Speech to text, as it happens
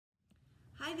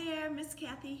Hi there, Miss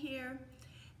Kathy here.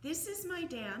 This is my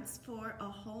dance for A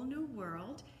Whole New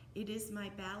World. It is my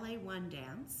Ballet 1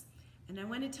 dance. And I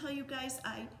want to tell you guys,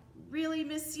 I really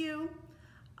miss you.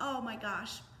 Oh my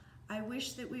gosh, I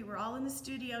wish that we were all in the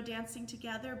studio dancing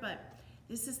together, but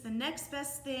this is the next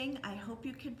best thing. I hope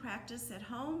you can practice at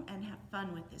home and have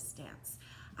fun with this dance.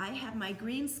 I have my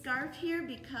green scarf here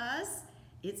because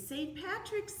it's St.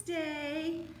 Patrick's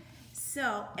Day.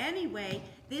 So anyway,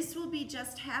 this will be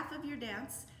just half of your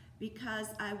dance because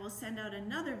I will send out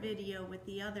another video with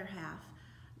the other half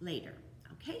later.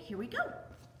 Okay, here we go.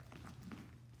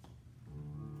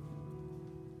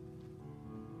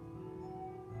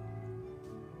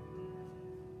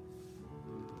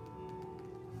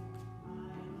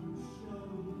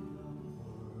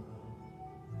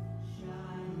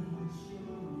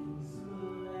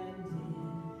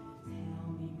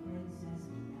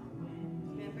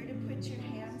 Put your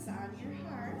hands on your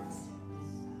heart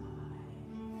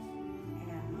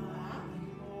and rock,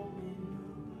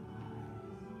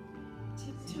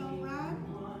 tiptoe rock,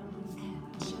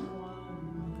 and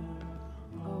jump,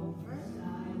 over,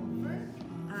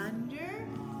 under,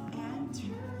 and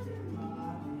turn.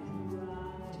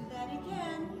 Do that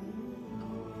again.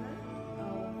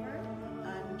 Over,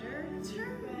 under,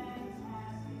 turn.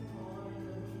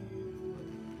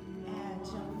 And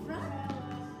jump front,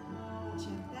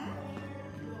 jump back.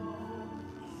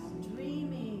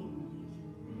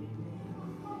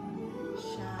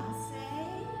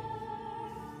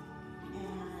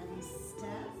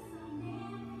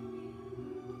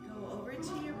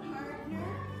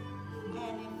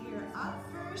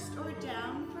 Or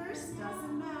down first,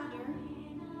 doesn't matter.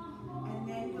 And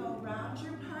then go around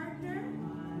your partner,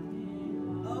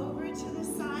 over to the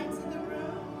sides of the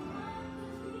room.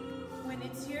 When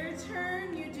it's your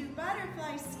turn, you do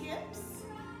butterfly skips.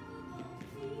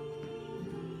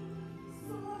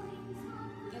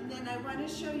 And then I want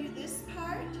to show you this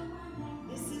part.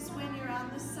 This is when you're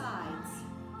on the sides.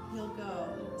 You'll go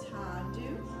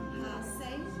tendu,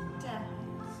 passe, down.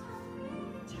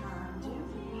 Tendu,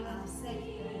 passe,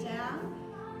 down,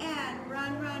 and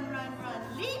run, run, run,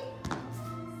 run, leap,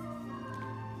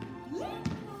 leap.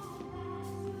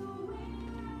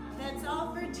 That's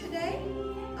all for today.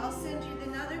 I'll send you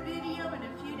another video in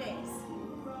a few days.